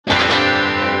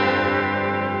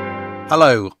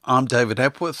Hello, I'm David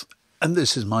Hepworth, and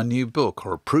this is my new book,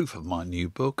 or a proof of my new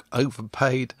book,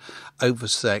 Overpaid,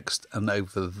 Oversexed and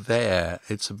Over There.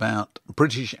 It's about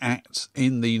British acts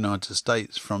in the United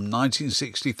States from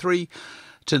 1963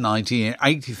 to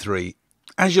 1983.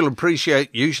 As you'll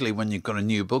appreciate, usually when you've got a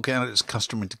new book out, it's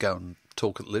customary to go and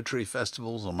talk at literary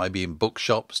festivals or maybe in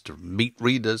bookshops to meet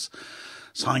readers,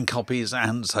 sign copies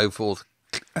and so forth.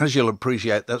 As you'll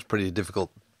appreciate, that's pretty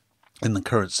difficult in the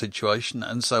current situation,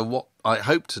 and so what I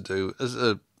hope to do as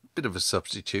a bit of a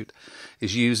substitute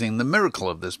is using the miracle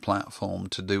of this platform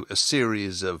to do a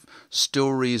series of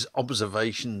stories,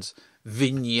 observations,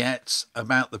 vignettes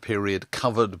about the period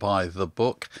covered by the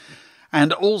book,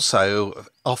 and also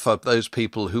offer those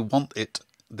people who want it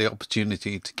the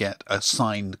opportunity to get a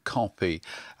signed copy.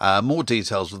 More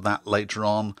details of that later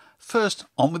on. First,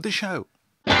 on with the show.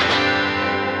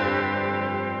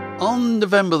 On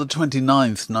November the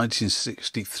 29th,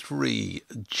 1963,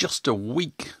 just a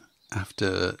week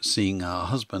after seeing her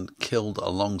husband killed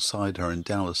alongside her in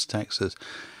Dallas, Texas,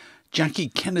 Jackie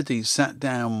Kennedy sat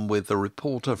down with a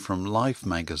reporter from Life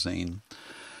magazine,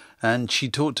 and she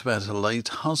talked about her late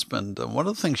husband. And one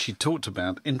of the things she talked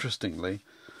about, interestingly,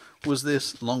 was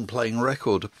this long-playing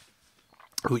record,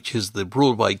 which is the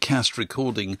Broadway cast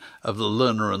recording of the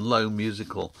Lerner and Loewe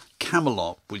musical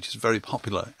Camelot, which is very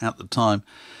popular at the time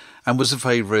and was a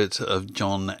favourite of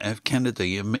John F.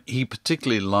 Kennedy. He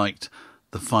particularly liked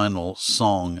the final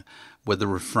song, where the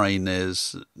refrain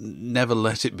is, "Never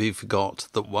let it be forgot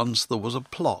that once there was a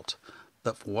plot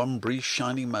that for one brief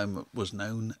shining moment was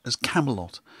known as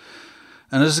Camelot."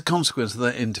 And as a consequence of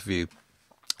that interview,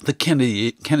 the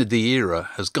Kennedy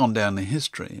era has gone down in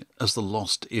history as the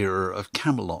lost era of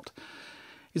Camelot.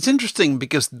 It's interesting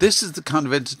because this is the kind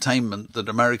of entertainment that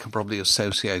America probably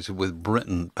associated with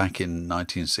Britain back in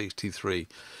 1963.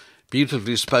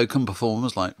 Beautifully spoken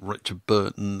performers like Richard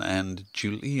Burton and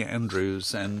Julie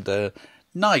Andrews and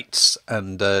knights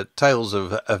and tales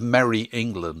of merry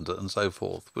England and so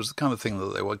forth was the kind of thing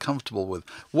that they were comfortable with.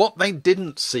 What they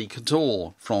didn't seek at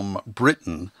all from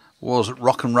Britain was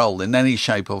rock and roll in any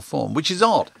shape or form, which is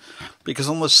odd, because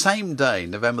on the same day,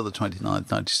 November the 29th,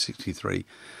 1963,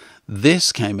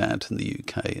 this came out in the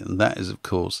UK, and that is, of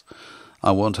course,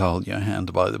 I Want to Hold Your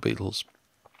Hand by the Beatles,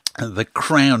 the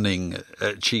crowning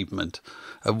achievement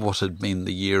of what had been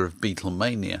the year of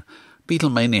Beatlemania.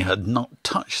 Beatlemania had not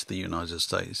touched the United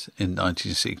States in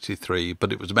 1963,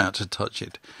 but it was about to touch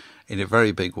it in a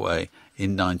very big way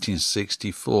in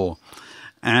 1964.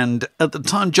 And at the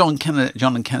time John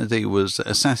F. Kennedy was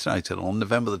assassinated on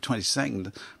November the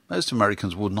 22nd, most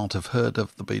Americans would not have heard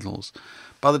of the Beatles.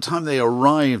 By the time they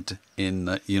arrived in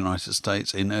the United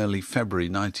States in early February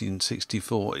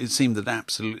 1964, it seemed that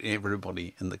absolutely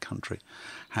everybody in the country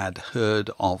had heard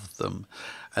of them.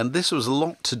 And this was a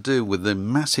lot to do with the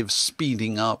massive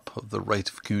speeding up of the rate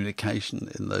of communication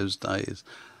in those days.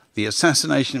 The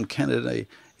assassination of Kennedy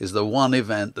is the one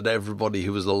event that everybody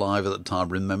who was alive at the time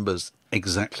remembers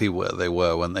exactly where they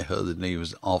were when they heard the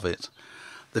news of it.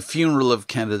 The funeral of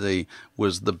Kennedy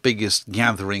was the biggest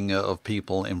gathering of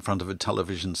people in front of a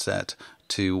television set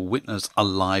to witness a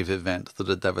live event that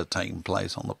had ever taken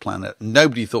place on the planet.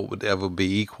 Nobody thought would ever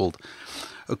be equalled.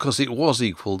 Of course, it was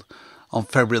equalled on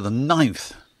February the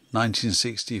 9th,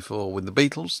 1964, with the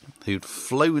Beatles, who'd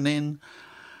flown in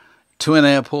to an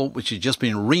airport which had just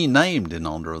been renamed in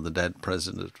honour of the dead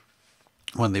president.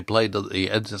 When they played at the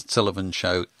Ed Sullivan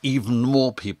Show, even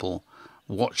more people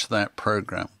watched that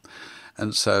programme.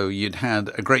 And so you'd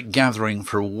had a great gathering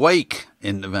for a wake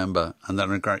in November and then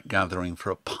a great gathering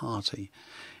for a party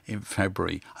in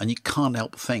February. And you can't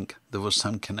help think there was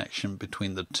some connection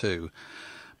between the two.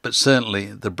 But certainly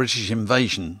the British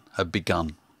invasion had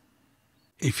begun.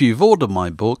 If you've ordered my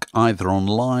book either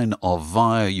online or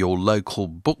via your local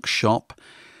bookshop,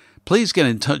 please get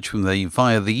in touch with me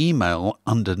via the email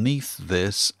underneath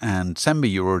this and send me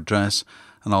your address,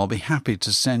 and I'll be happy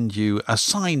to send you a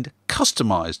signed,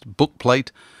 customised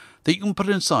bookplate that you can put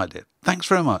inside it. Thanks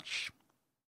very much.